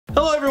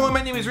Hello everyone,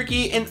 my name is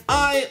Ricky and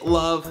I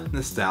love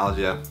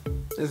nostalgia.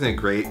 Isn't it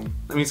great?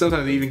 I mean,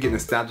 sometimes I even get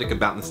nostalgic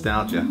about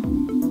nostalgia.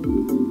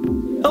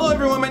 Hello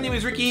everyone, my name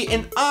is Ricky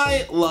and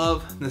I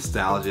love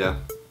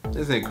nostalgia.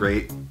 Isn't it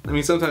great? I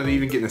mean, sometimes I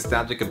even get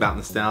nostalgic about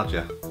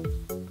nostalgia.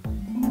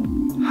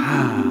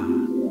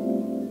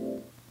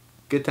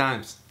 Good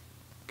times.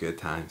 Good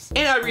times.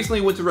 And I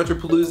recently went to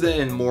Retropalooza,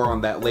 and more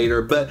on that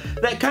later, but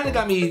that kind of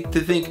got me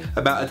to think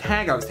about a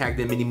tag I was tagged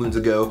in many moons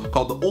ago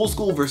called the old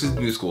school versus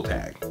new school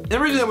tag. And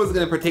originally I wasn't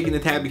going to partake in the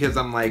tag because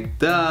I'm like,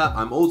 duh,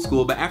 I'm old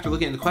school, but after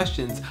looking at the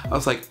questions, I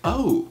was like,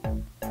 oh,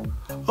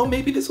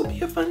 maybe this will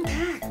be a fun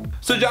tag.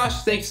 So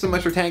Josh, thanks so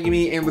much for tagging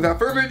me, and without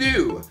further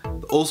ado,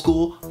 the old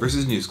school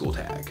versus new school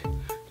tag.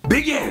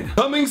 Begin!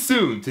 Coming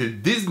soon to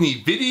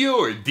Disney Video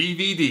or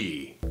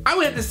DVD. I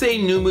would have to say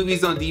new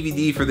movies on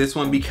DVD for this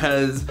one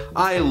because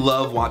I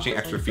love watching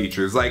extra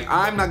features. Like,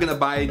 I'm not gonna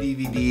buy a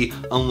DVD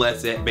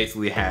unless it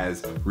basically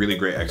has really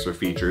great extra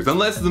features.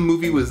 Unless the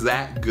movie was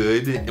that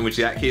good, in which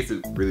that case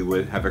it really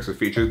would have extra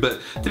features. But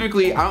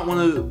typically I don't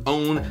want to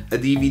own a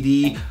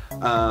DVD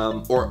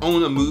or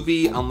own a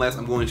movie unless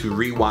I'm going to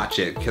rewatch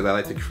it, because I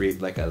like to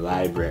create like a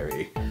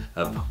library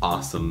of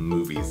awesome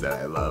movies that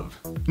I love.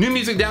 New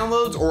music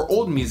downloads or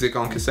old music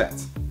on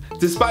cassettes.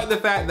 Despite the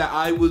fact that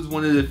I was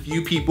one of the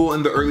few people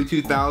in the early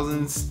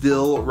 2000s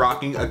still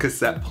rocking a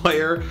cassette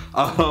player,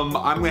 I'm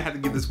gonna have to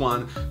give this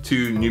one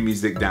to new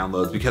music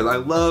downloads because I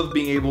love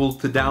being able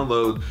to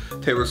download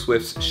Taylor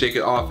Swift's Shake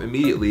It Off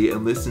immediately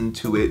and listen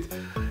to it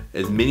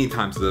as many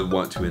times as I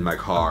want to in my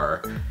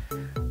car.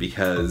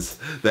 Because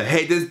the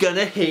haters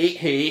gonna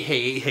hate.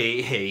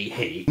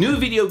 New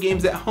video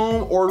games at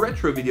home or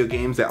retro video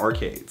games at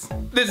arcades.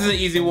 This is an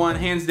easy one,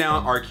 hands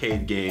down,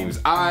 arcade games.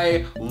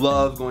 I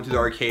love going to the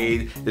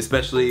arcade,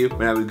 especially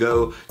when I would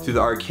go to the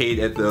arcade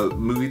at the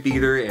movie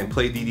theater and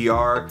play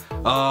DDR.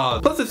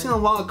 Plus I've seen a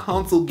lot of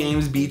console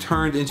games be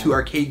turned into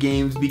arcade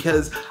games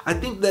because I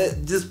think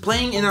that just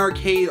playing in an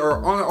arcade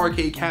or on an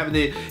arcade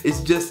cabinet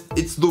is just,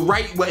 it's the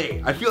right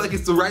way. I feel like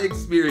it's the right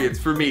experience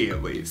for me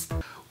at least.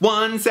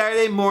 One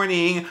Saturday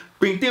morning,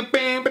 hands down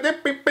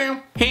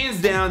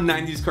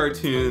 90s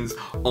cartoons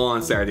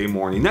on Saturday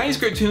morning. 90s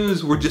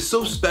cartoons were just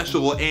so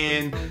special,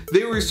 and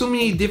there were so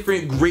many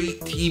different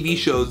great TV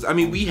shows. I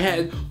mean, we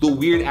had the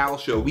Weird Al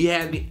show, we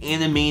had the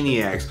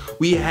Animaniacs,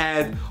 we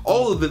had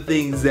all of the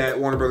things that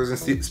Warner Brothers and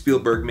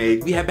Spielberg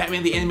made. We had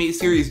Batman the Animated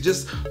Series,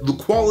 just the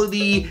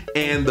quality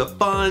and the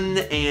fun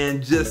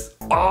and just,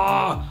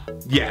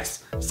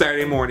 yes,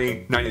 Saturday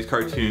morning, 90s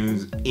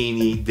cartoons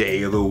any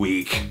day of the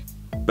week.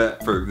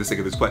 But for the sake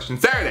of this question,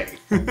 Saturday!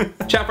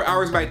 Chat for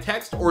hours by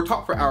text or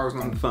talk for hours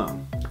on the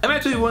phone. I'm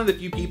actually one of the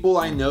few people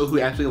I know who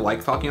actually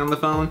like talking on the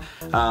phone.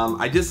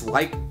 I just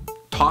like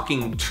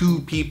talking to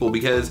people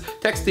because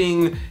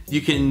texting,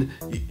 you can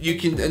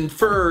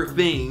infer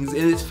things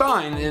and it's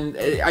fine and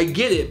I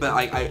get it, but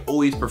I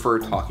always prefer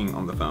talking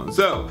on the phone.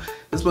 So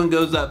this one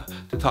goes up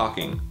to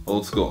talking,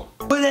 old school.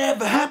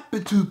 Whatever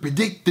happened to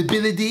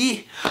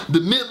predictability? The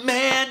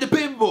milkman, the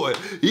pinboy,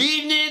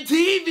 evening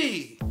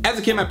TV. As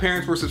a kid, my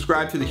parents were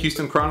subscribed to the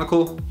Houston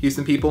Chronicle.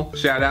 Houston people,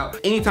 shout out.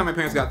 Anytime my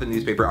parents got the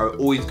newspaper, I would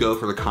always go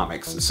for the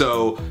comics.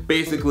 So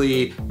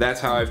basically, that's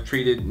how I've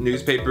treated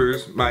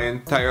newspapers my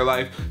entire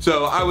life.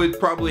 So I would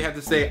probably have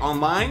to say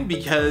online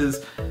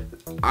because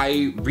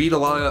I read a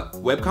lot of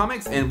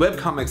webcomics, and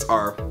webcomics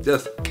are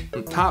just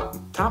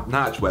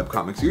top-notch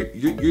webcomics.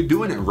 You're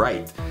doing it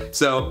right.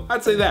 So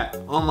I'd say that,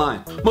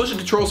 online. Motion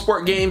control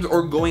sport games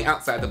or going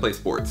outside to play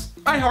sports.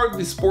 I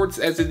hardly sports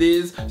as it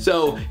is,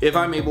 so if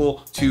I'm able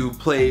to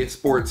play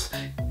sports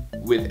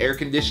with air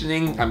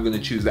conditioning, I'm gonna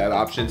choose that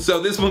option. So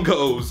this one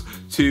goes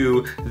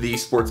to the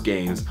sports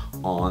games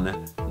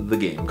on the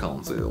game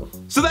console.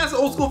 So that's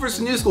old school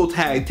versus new school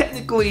tag.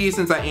 Technically,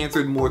 since I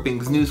answered more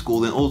things new school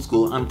than old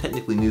school, I'm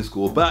technically new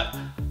school, but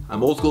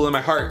I'm old school in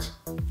my heart.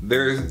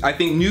 I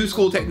think new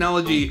school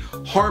technology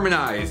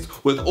harmonized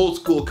with old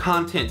school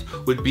content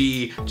would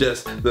be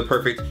just the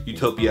perfect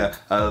utopia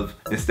of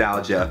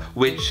nostalgia,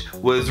 which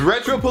was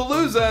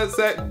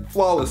Retropalooza.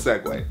 Flawless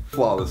segue.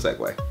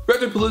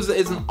 Retropalooza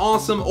is an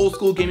awesome old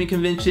school gaming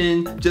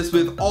convention, just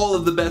with all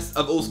of the best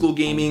of old school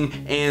gaming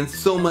and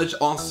so much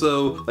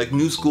also like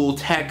new school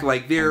tech.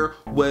 Like there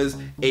was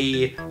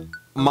a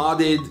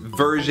modded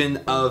version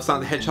of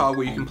Sonic the Hedgehog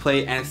where you can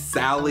play as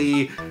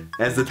Sally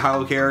as the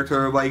title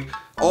character. Like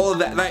all of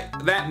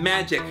that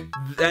magic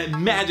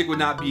would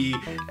not be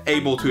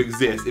able to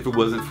exist if it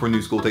wasn't for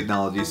new school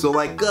technology. So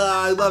like,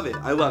 I love it.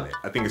 I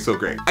think it's so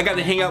great. I got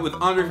to hang out with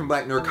Andre from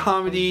Black Nerd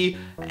Comedy,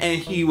 and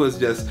he was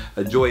just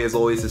a joy as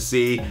always to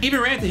see. He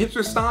even ran to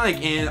Hipster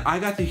Sonic, and I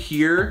got to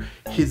hear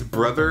his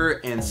brother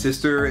and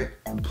sister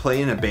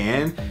play in a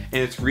band,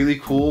 and it's really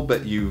cool,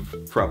 but you've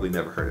probably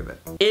never heard of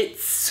it.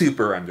 It's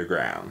super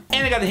underground.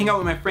 And I got to hang out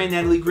with my friend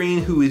Natalie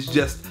Green, who is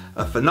just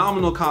a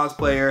phenomenal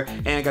cosplayer,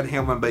 and I got to hang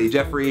out with my buddy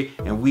Jeffrey,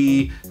 and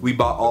we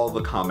bought all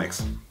the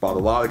comics. Bought a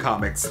lot of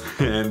comics,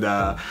 and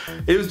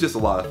it was just a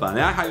lot of fun.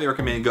 And I highly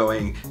recommend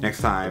going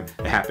next time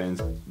it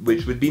happens,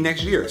 which would be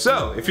next year.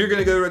 So if you're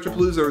gonna go to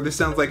Retropalooza, or this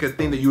sounds like a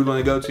thing that you would want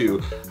to go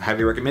to, I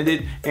highly recommend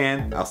it,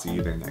 and I'll see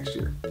you there next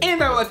year.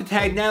 And I would like to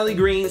tag Natalie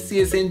Green,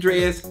 C.S.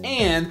 Andreas,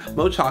 and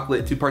Mo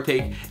Chocolate to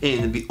partake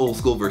in the old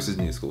school versus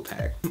new school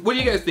tag. What do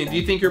you guys think? Do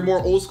you think you're more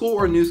old school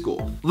or new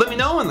school? Let me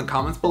know in the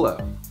comments below.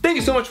 Thank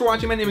you so much for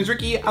watching. My name is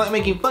Ricky. I like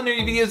making fun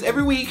nerdy videos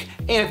every week,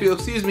 and if you'll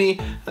excuse me,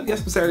 I've got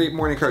some Saturday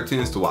morning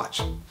cartoons to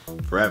watch.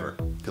 Forever.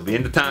 Till the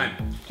end of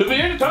time. Till the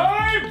end of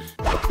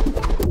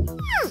time!